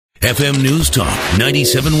FM News Talk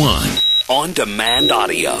 97.1. On demand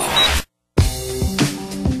audio.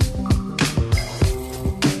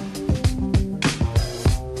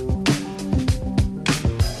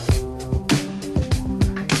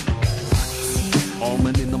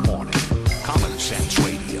 Allman in the morning. Common Sense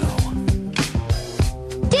Radio.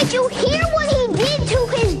 Did you hear what he did to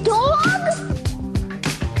his dog?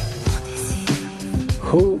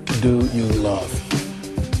 Who do you love?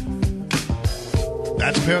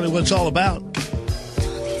 That's apparently what it's all about.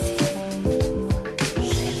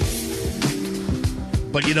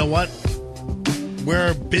 But you know what?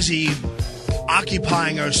 We're busy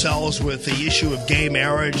occupying ourselves with the issue of gay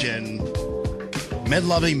marriage and men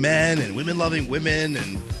loving men and women loving women.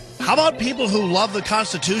 And how about people who love the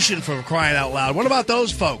Constitution, for crying out loud? What about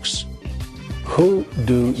those folks? Who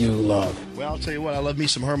do you love? Well, I'll tell you what, I love me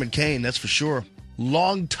some Herman Cain, that's for sure.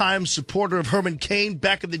 Longtime supporter of Herman Cain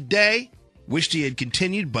back in the day. Wished he had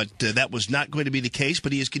continued, but that was not going to be the case.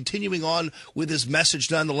 But he is continuing on with his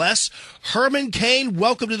message nonetheless. Herman Cain,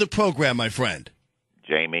 welcome to the program, my friend.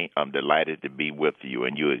 Jamie, I'm delighted to be with you,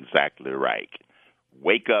 and you're exactly right.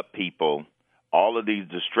 Wake up, people. All of these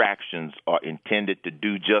distractions are intended to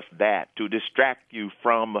do just that, to distract you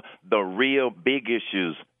from the real big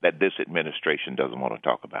issues that this administration doesn't want to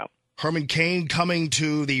talk about. Herman Cain coming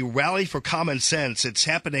to the Rally for Common Sense. It's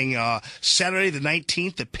happening Saturday the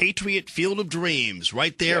 19th at Patriot Field of Dreams,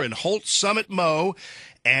 right there in Holt Summit, Mo.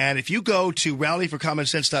 And if you go to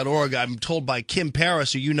rallyforcommonsense.org, I'm told by Kim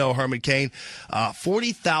Paris, who you know, Herman Cain,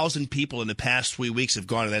 40,000 people in the past 3 weeks have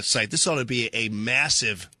gone to that site. This ought to be a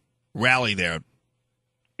massive rally there.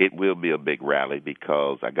 It will be a big rally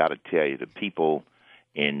because I got to tell you, the people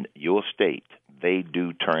in your state, they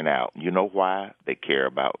do turn out. You know why? They care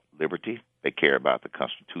about liberty, they care about the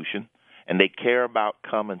Constitution, and they care about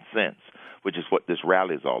common sense, which is what this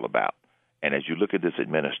rally is all about. And as you look at this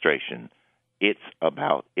administration, it's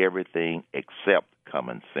about everything except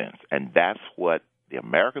common sense. And that's what the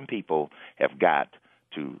American people have got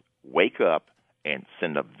to wake up and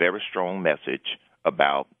send a very strong message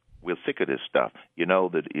about. We're sick of this stuff. You know,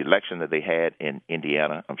 the election that they had in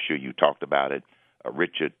Indiana, I'm sure you talked about it,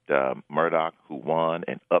 Richard Murdoch, who won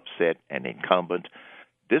and upset an incumbent.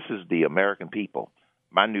 This is the American people.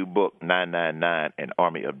 My new book, 999, An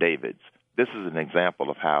Army of Davids, this is an example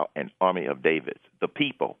of how an army of Davids, the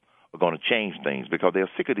people, are going to change things because they're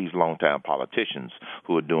sick of these long-time politicians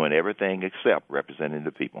who are doing everything except representing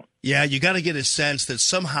the people. Yeah, you got to get a sense that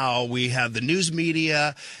somehow we have the news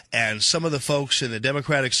media and some of the folks in the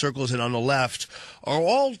Democratic circles and on the left are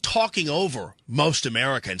all talking over most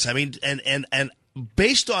Americans. I mean, and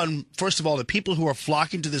based on, first of all, the people who are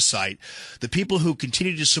flocking to the site, the people who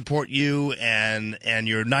continue to support you and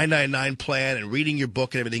your 999 plan and reading your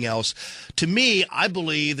book and everything else, to me, I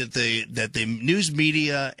believe that the news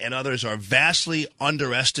media and others are vastly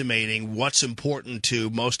underestimating what's important to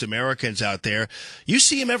most Americans out there. You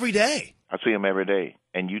see them every day. I see them every day,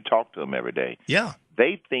 and you talk to them every day. Yeah.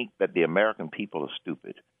 They think that the American people are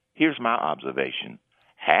stupid. Here's my observation.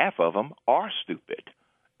 Half of them are stupid.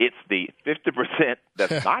 It's the 50%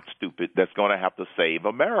 that's not stupid that's going to have to save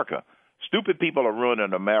America. Stupid people are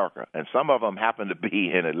ruining America, and some of them happen to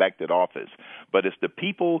be in elected office. But it's the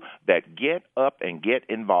people that get up and get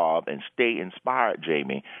involved and stay inspired,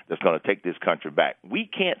 Jamie, that's going to take this country back. We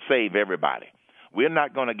can't save everybody. We're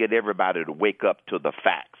not going to get everybody to wake up to the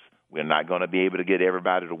facts. We're not going to be able to get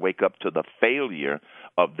everybody to wake up to the failure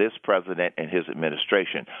of this president and his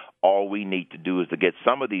administration. All we need to do is to get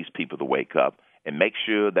some of these people to wake up and make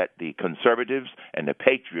sure that the conservatives and the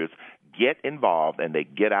patriots get involved and they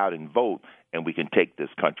get out and vote, and we can take this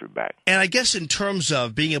country back. And I guess in terms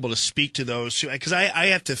of being able to speak to those, because I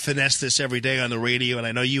have to finesse this every day on the radio, and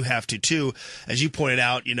I know you have to too. As you pointed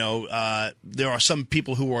out, you know, there are some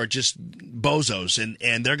people who are just bozos,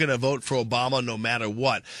 and they're going to vote for Obama no matter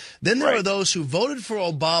what. Then there are those who voted for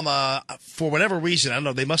Obama for whatever reason. I don't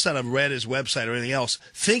know. They must not have read his website or anything else,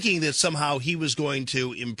 thinking that somehow he was going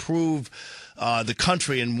to improve the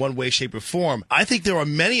country in one way, shape, or form. I think there are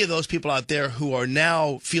many of those people out there who are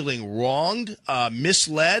now feeling wronged,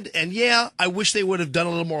 misled, and yeah, I wish they would have done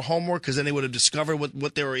a little more homework because then they would have discovered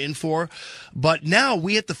what they were in for. But now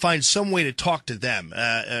we have to find some way to talk to them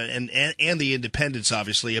and the independents,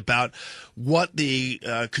 obviously, about what the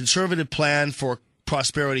conservative plan for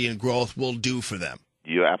prosperity and growth will do for them.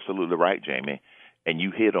 You're absolutely right, Jamie, and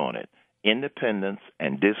you hit on it. Independents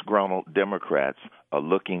and disgruntled Democrats are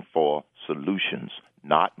looking for solutions,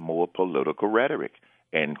 not more political rhetoric.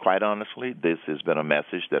 And quite honestly, this has been a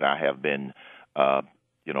message that I have been,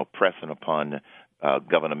 pressing upon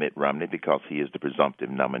Governor Mitt Romney because he is the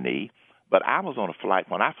presumptive nominee. But I was on a flight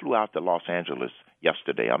when I flew out to Los Angeles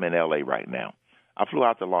yesterday. I'm in L.A. right now. I flew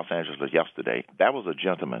out to Los Angeles yesterday. That was a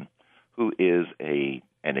gentleman who is a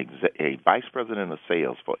vice president of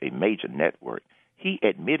sales for a major network. He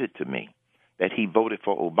admitted to me that he voted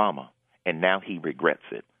for Obama, and now he regrets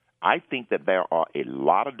it. I think that there are a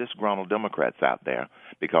lot of disgruntled Democrats out there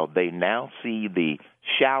because they now see the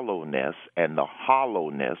shallowness and the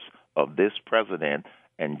hollowness of this president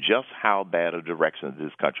and just how bad a direction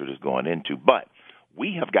this country is going into. But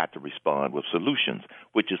we have got to respond with solutions,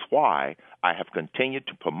 which is why I have continued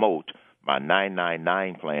to promote my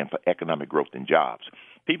 999 plan for economic growth and jobs.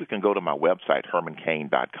 People can go to my website,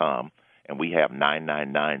 hermancain.com, and we have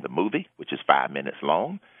 999 the movie, which is 5 minutes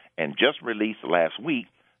long, and just released last week,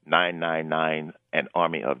 999 An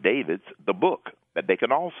Army of Davids, the book that they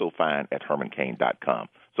can also find at hermancain.com.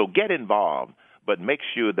 So get involved, but make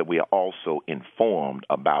sure that we are also informed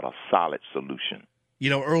about a solid solution. You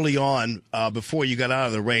know, early on, before you got out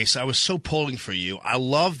of the race, I was so pulling for you. I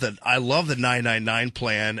love the 999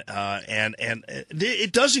 plan, and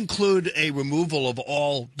it does include a removal of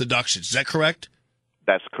all deductions. Is that correct?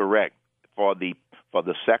 That's correct. For the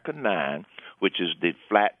second 9, which is the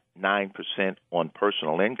flat 9% on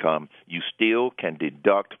personal income, you still can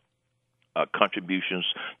deduct contributions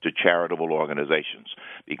to charitable organizations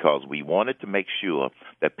because we wanted to make sure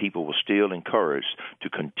that people were still encouraged to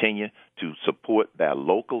continue to support their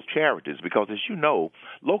local charities because, as you know,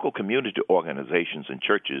 local community organizations and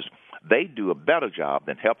churches, they do a better job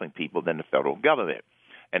than helping people than the federal government.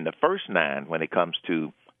 And the first 9, when it comes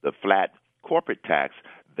to the flat corporate tax,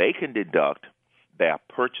 they can deduct their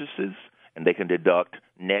purchases and they can deduct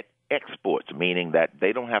net exports, meaning that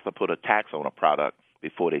they don't have to put a tax on a product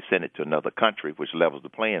before they send it to another country, which levels the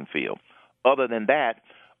playing field. Other than that,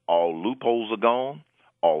 all loopholes are gone,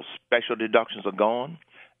 all special deductions are gone,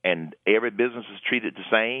 and every business is treated the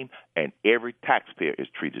same, and every taxpayer is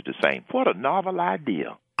treated the same. What a novel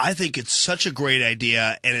idea. I think it's such a great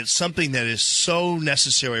idea, and it's something that is so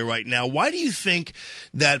necessary right now. Why do you think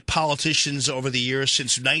that politicians over the years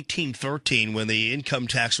since 1913, when the income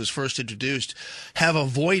tax was first introduced, have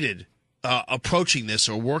avoided approaching this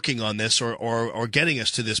or working on this or getting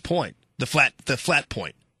us to this point, the flat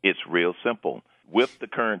point? It's real simple. With the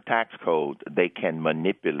current tax code, they can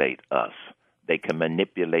manipulate us. They can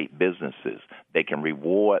manipulate businesses. They can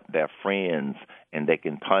reward their friends, and they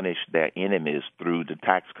can punish their enemies through the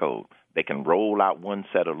tax code. They can roll out one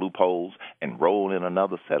set of loopholes and roll in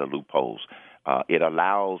another set of loopholes. It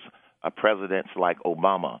allows presidents like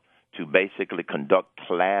Obama to basically conduct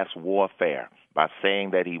class warfare by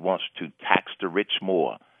saying that he wants to tax the rich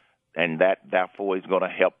more, and that therefore he's going to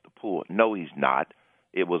help the poor. No, he's not.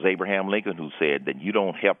 It was Abraham Lincoln who said that you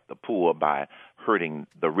don't help the poor by hurting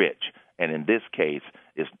the rich. And in this case,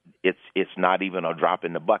 it's not even a drop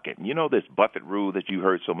in the bucket. You know this Buffett rule that you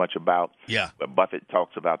heard so much about? Yeah. But Buffett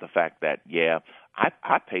talks about the fact that,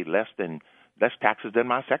 I pay less taxes than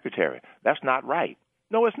my secretary. That's not right.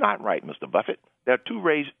 No, it's not right, Mr. Buffett. There are two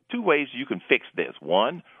ways you can fix this.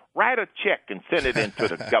 One, write a check and send it into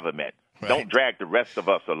the government. Right. Don't drag the rest of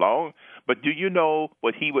us along. But do you know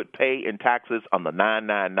what he would pay in taxes on the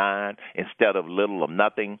 999 instead of little or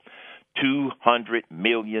nothing? $200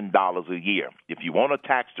 million a year. If you want to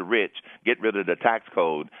tax the rich, get rid of the tax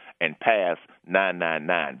code and pass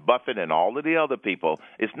 999. Buffett and all of the other people,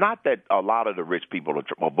 it's not that a lot of the rich people are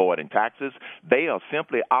avoiding taxes. They are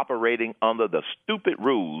simply operating under the stupid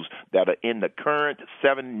rules that are in the current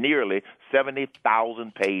nearly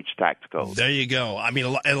 70,000-page tax code. There you go. I mean,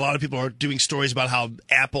 a lot of people are doing stories about how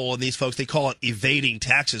Apple and these folks, they call it evading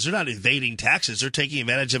taxes. They're not evading taxes. They're taking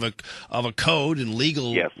advantage of a code and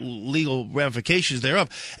legal ramifications thereof.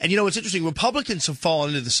 And, you know, it's interesting. Republicans have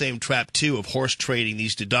fallen into the same trap, too, of horse trading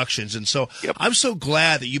these deductions. And so I'm so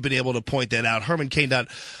glad that you've been able to point that out. Herman Cain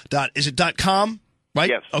is it .com, right?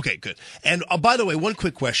 Yes. Okay, good. And by the way, one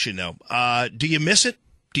quick question though. Do you miss it?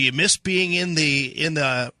 Do you miss being in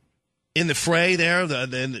the fray there,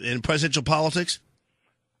 in presidential politics?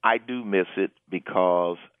 I do miss it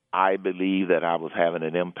because I believe that I was having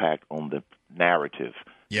an impact on the narrative.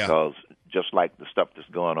 Yeah. Because just like the stuff that's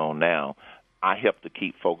going on now, I help to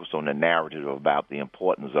keep focused on the narrative about the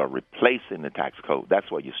importance of replacing the tax code.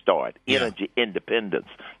 That's where you start. Yeah. Energy independence,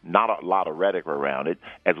 not a lot of rhetoric around it,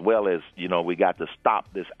 as well as, you know, we got to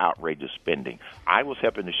stop this outrageous spending. I was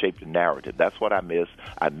helping to shape the narrative. That's what I miss.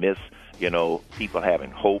 I miss, you know, people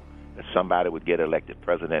having hope that somebody would get elected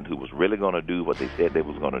president who was really going to do what they said they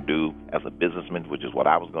was going to do as a businessman, which is what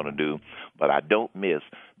I was going to do. But I don't miss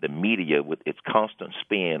the media with its constant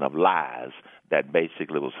spin of lies that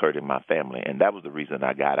basically was hurting my family. And that was the reason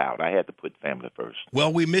I got out. I had to put family first.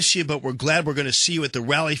 Well, we miss you, but we're glad we're going to see you at the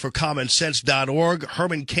rallyforcommonsense.org,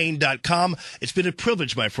 hermancain.com. It's been a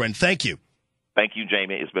privilege, my friend. Thank you. Thank you,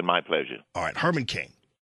 Jamie. It's been my pleasure. All right, Herman Cain.